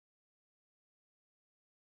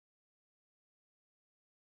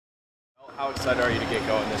How excited are you to get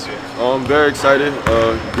going this year? I'm very excited.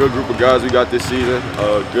 Good group of guys we got this season.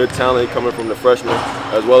 Good talent coming from the freshmen,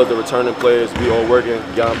 as well as the returning players. We all working,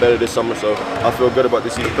 gotten better this summer, so I feel good about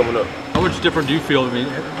this season coming up. How much different do you feel? I mean,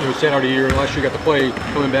 you staying out a year, last year you got to play,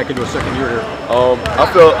 coming back into a second year here.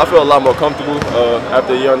 I feel a lot more comfortable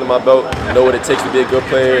after a year under my belt. Know what it takes to be a good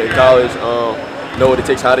player in college. Know what it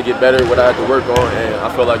takes, how to get better, what I have to work on, and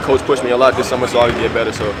I feel like Coach pushed me a lot this summer so I can get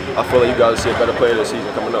better. So I feel like you guys will see a better player this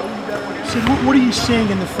season coming up. So what are you seeing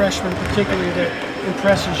in the freshmen particularly that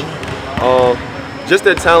impresses you? Just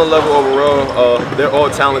their talent level overall. They're all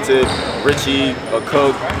talented. Richie,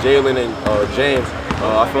 Cook, Jalen, and James.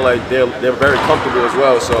 I feel like they're very comfortable as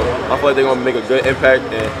well. So I feel like they're gonna make a good impact.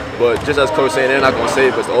 But just as Coach saying, they're not gonna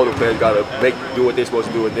save us. The older players gotta do what they're supposed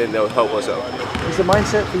to do, and then they'll help us out. Is the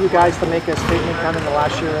mindset for you guys to make a statement kind of in the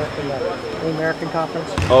last year in the American Conference?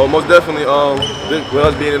 Most definitely. With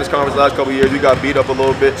us being in this conference the last couple of years, we got beat up a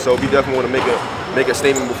little bit, so we definitely want to make a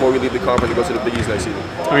statement before we leave the conference and go to the Big East next season.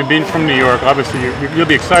 I mean, being from New York, obviously you'll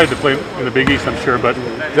be excited to play in the Big East, I'm sure, but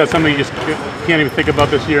is that something you just can't even think about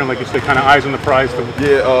this year? And like you said, kind of eyes on the prize?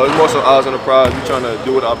 Yeah, it's more so eyes on the prize. We're trying to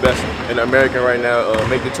do it our best in the American right now,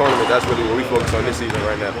 make the tournament. That's really what we focus on this season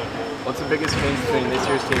right now. What's the biggest change between this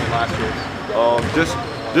year's team and last year's?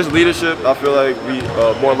 Just leadership. I feel like we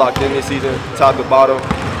more locked in this season, top to bottom.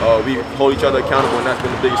 We hold each other accountable, and that's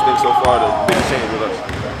been the biggest thing so far, the biggest change with us.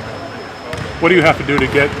 What do you have to do to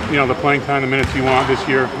get the playing time, the minutes you want this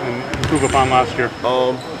year, and improve upon last year?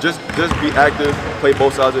 Just be active, play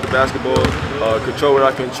both sides of the basketball, control what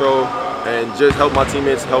I control, and just help my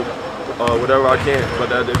teammates help whatever I can,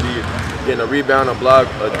 whether that be getting a rebound, a block,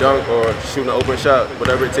 a dunk, or shooting an open shot,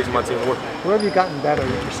 whatever it takes my team to win. Where have you gotten better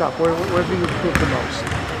yourself? Where have you improved the most?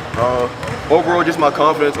 Overall, just my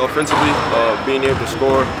confidence offensively, being able to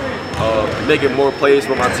score, making more plays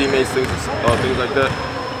for my teammates, things like that.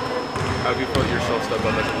 How have you felt yourself step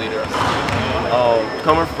up as a leader?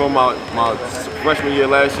 Coming from my freshman year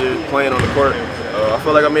last year, playing on the court, I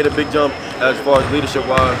feel like I made a big jump as far as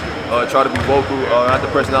leadership-wise. Try to be vocal, have the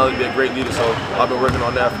personality to be a great leader, so I've been working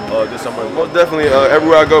on that this summer. Most definitely,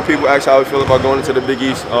 everywhere I go, people ask how I feel about going into the Big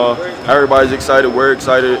East. Everybody's excited, we're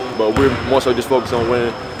excited, but we're more so just focused on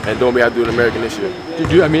winning and doing what we have to do in American this year.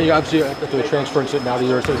 I mean, obviously, after the transfer and sitting out a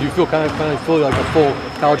year, so do you feel kind of feel like a full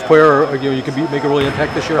college player, or you can make a really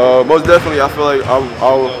impact this year? Most definitely, I feel like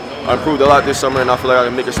I improved a lot this summer, and I feel like I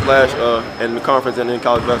can make a splash in the conference and in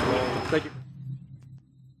college basketball. Thank you.